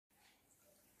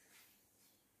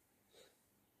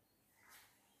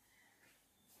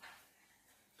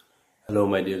Hello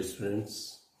my dear students,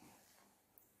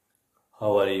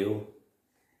 how are you?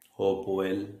 Hope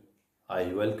well. I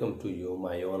welcome to you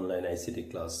my online ICT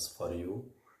class for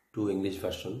you to English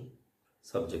version,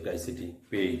 subject ICT,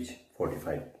 page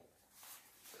 45.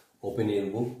 Open your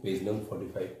book, page number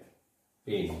 45,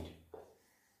 paint.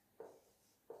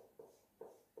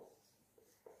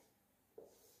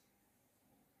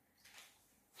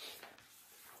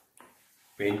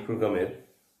 Paint প্রোগ্রামের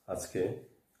আজকে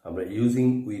আমরা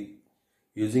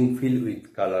using fill with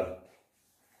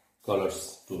colors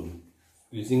tool.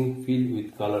 Using fill with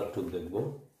color tool দেখব।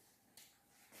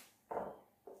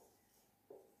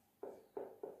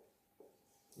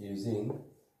 Using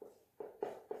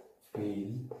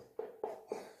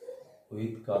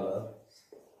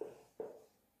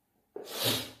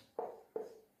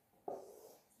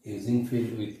fill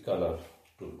with color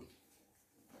tool.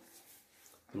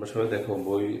 তোমরা সবাই দেখো,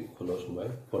 বই খোলো সবাই,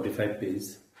 45 page.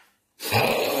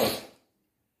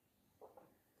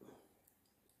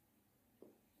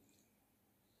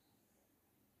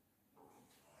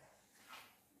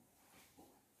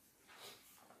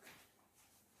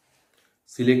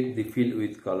 Select the fill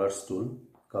with colors tool.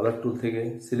 Color tool থেকে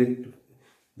select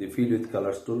the fill with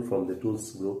colors tool from the tools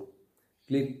group.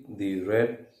 Click the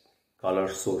red color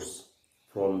source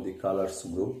from the colors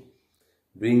group.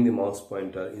 Bring the mouse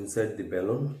pointer inside the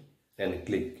balloon and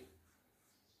click.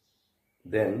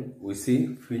 Then we see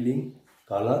filling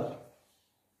color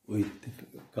with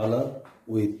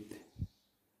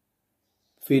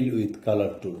fill with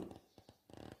color tool.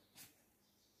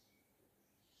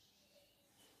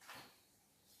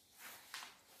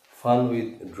 Fun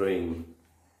with drawing.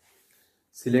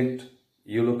 Select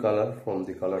yellow color from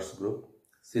the colors group.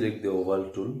 Select the oval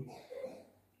tool.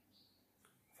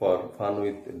 For fun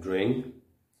with drawing,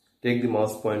 take the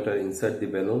mouse pointer inside the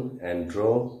balloon and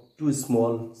draw two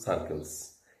small circles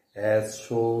as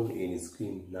shown in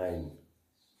screen 9.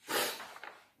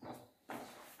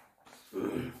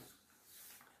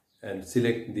 And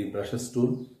select the brushes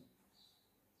tool.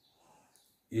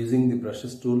 Using the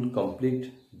brushes tool, complete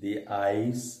the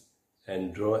eyes and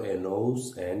draw a nose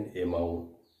and a mouth.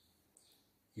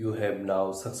 You have now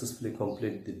successfully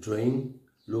completed the drawing.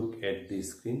 Look at the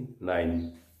screen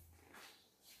 9.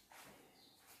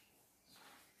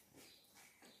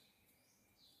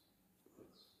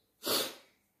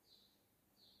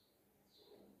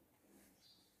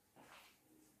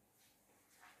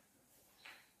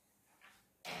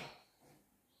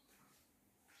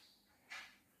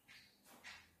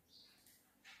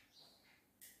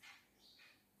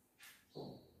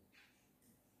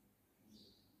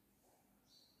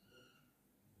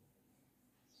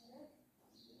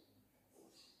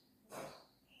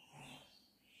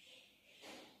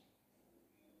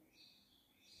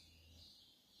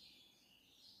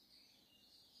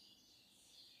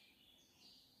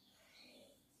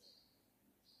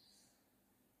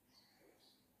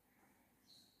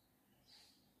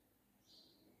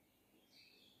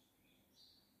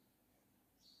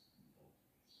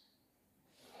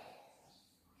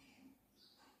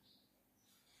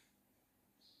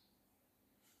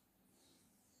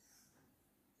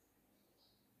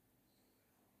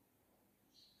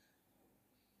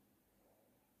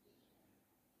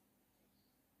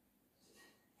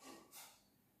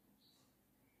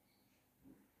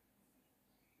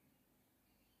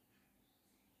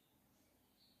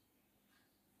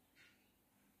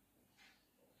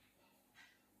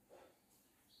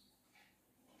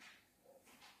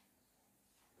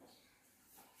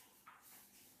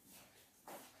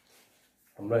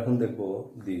 আমরা এখন দেখব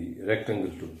the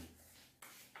rectangle tool.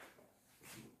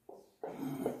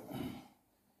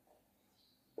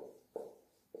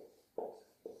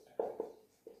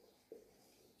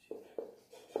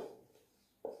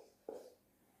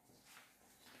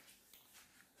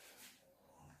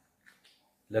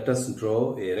 Let us draw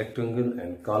a rectangle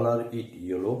and color it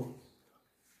yellow.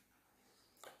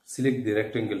 Select the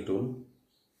rectangle tool.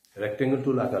 Rectangle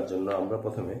tool আঁকার জন্য আমরা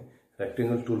প্রথমে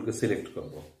rectangle tool কে select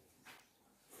করব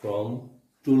from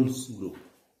tools group.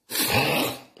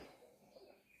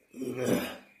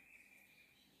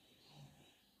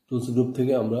 Tools group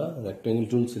থেকে আমরা rectangle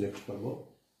tool সিলেক্ট করব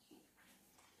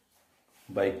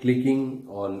by clicking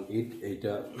on it.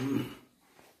 এটা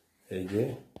এই যে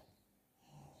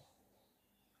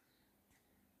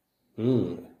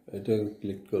এটা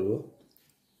ক্লিক করব।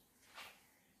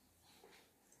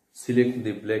 Select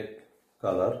the black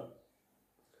color.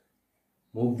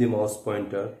 Move the mouse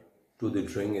pointer to the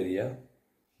drawing area.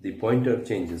 The pointer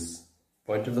changes.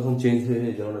 Pointer যখন চেঞ্জ হয়ে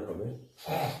এই ধরনের হবে,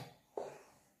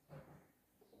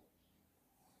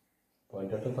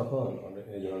 পয়েন্টারটা তখন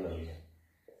এই ধরনের হবে।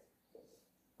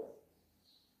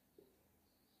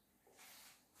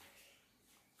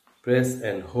 Press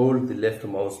and hold the left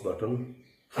mouse button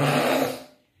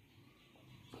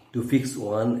to fix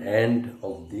one end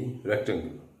of the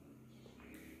rectangle.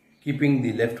 Keeping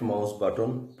the left mouse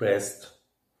button pressed,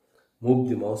 move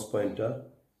the mouse pointer.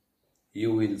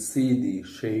 You will see the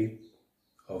shape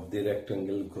of the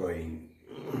rectangle growing.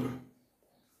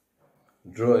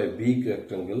 Draw a big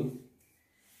rectangle.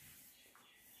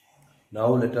 Now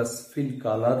let us fill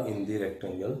color in the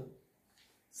rectangle.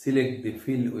 Select the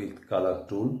Fill with Color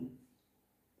tool.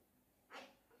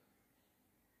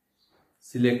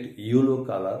 Select yellow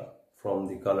color from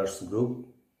the colors group.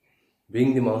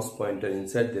 Bring the mouse pointer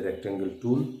inside the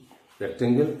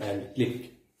rectangle and click.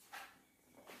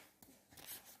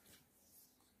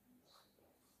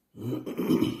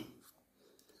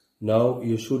 Now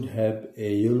you should have a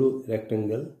yellow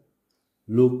rectangle.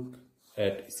 Look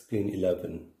at screen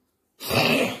 11.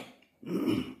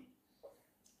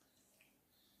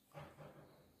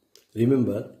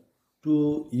 Remember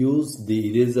to use the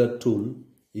eraser tool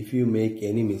if you make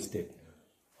any mistake.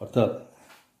 অর্থাৎ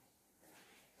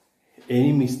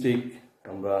any mistake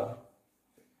আমরা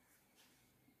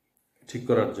ঠিক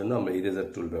করার জন্য আমরা eraser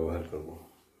tool ব্যবহার করব।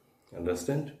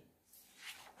 Understand?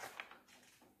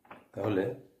 তাহলে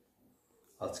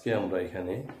আজকে আমরা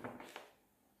এখানে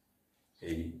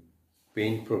এই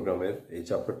পেইন্ট প্রোগ্রামের এই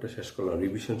চ্যাপ্টারটা শেষ করলাম,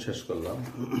 রিভিশন শেষ করলাম।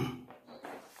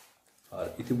 আর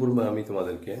ইতিপূর্বে আমি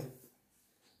তোমাদেরকে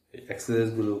এই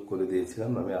এক্সারসাইজগুলো করে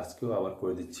দিয়েছিলাম, আমি আজকেও আবার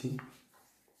করে দিচ্ছি।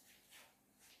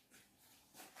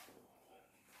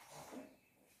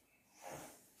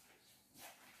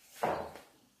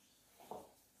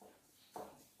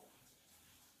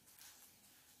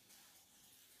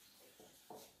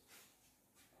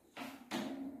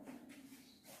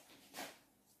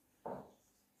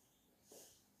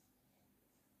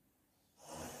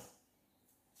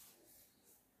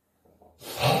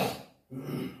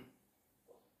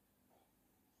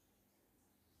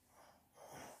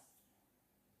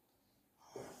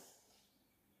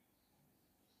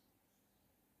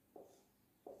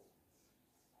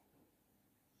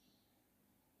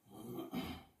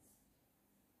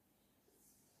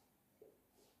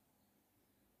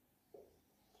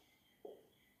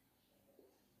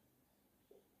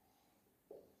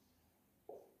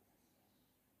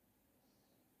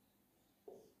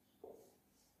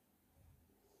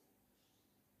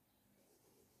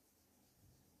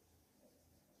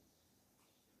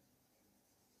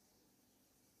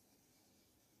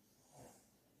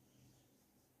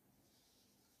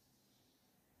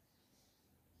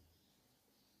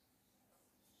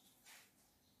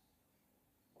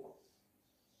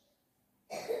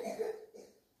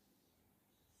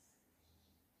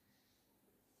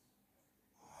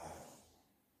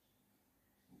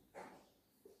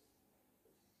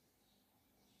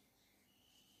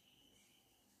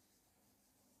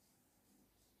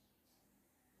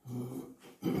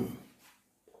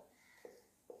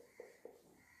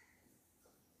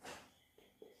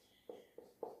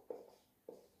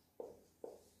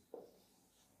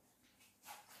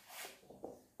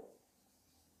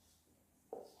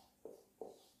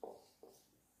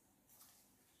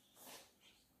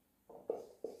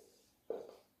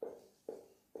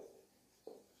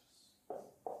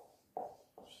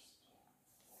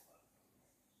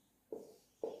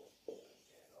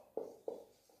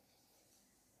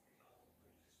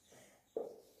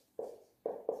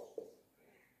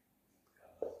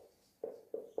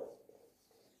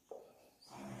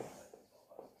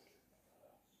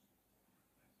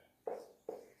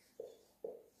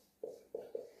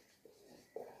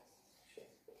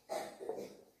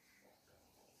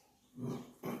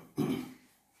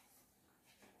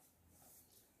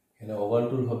 এখানে ওভাল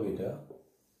টুল হবে, এটা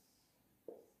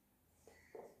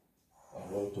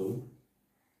ওভাল টুল,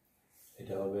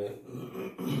 এটা হবে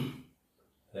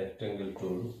রেক্ট্যাঙ্গেল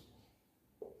টুল,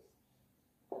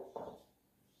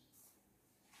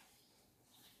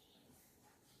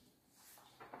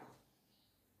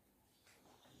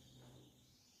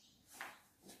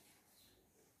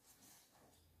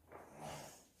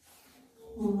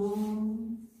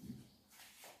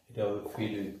 এটা হবে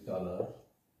ফিল উইথ কালার,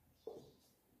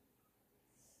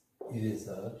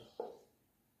 ইরেজার,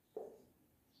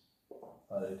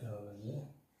 আর এটা হবে যে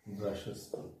ব্রাশেস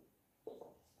টুল।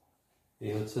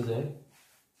 এই হচ্ছে যে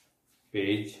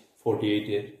পেজ 48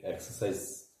 এর এক্সারসাইজ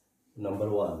নাম্বার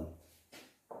 1।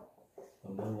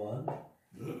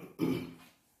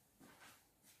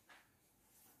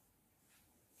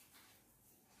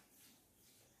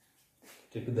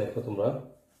 একটু দেখো তোমরা,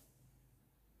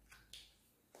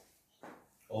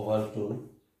 oval tool,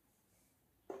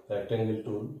 rectangle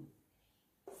tool,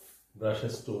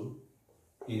 brushes tool,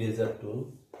 eraser tool,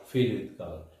 fill with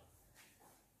colour.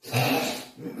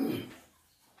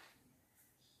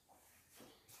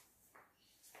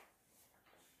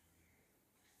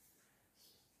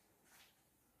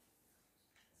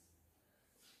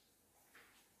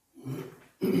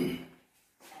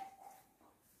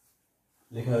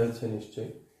 লেখা হয়েছে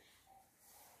নিশ্চয়ই,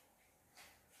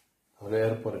 তাহলে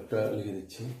এরপর একটা লিখে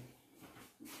দিচ্ছি।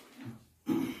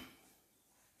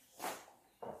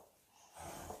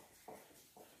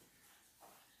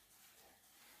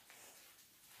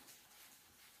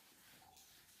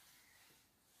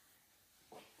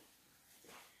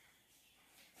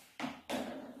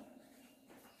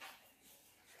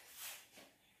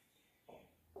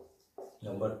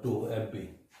 Number 2, FB.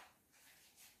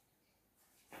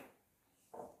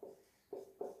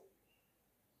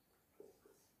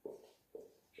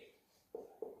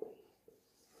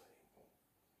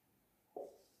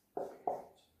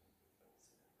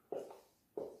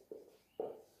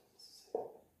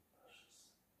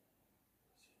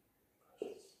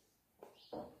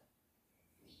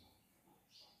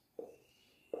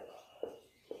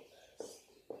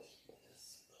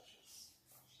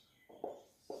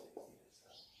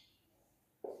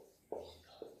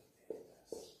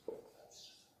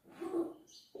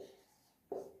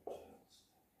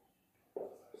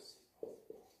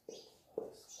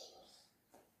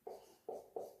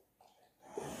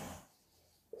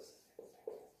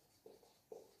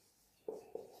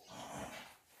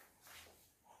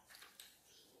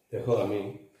 দেখো আমি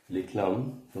লিখলাম,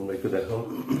 তোমরা একটু দেখো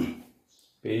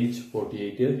পেজ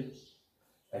 48 এর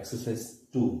exercise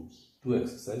 2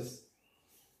 exercise.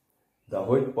 The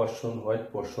white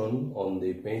portion on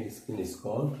the paint skin is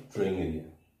called drawing area.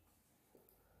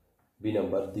 B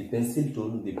number, the pencil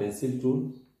tool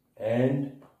and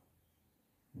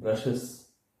brushes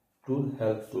tool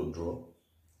help to draw.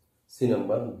 C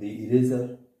number, the eraser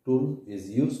tool is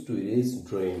used to erase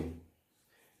drawing.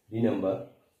 D number,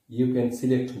 you can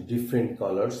select different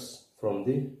colors from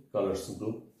the colors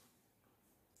group.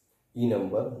 E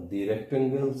number, the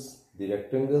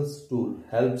rectangles tool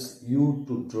helps you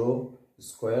to draw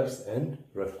squares and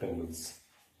rectangles.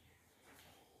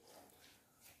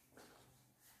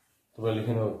 তোমরা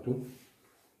লিখে নাও একটু।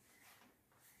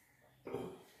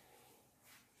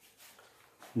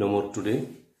 No more today.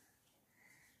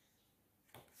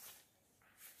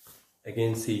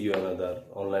 Again, see you another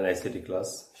online ICT class.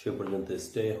 See you,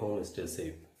 stay home, stay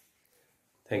safe.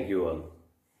 Thank you all.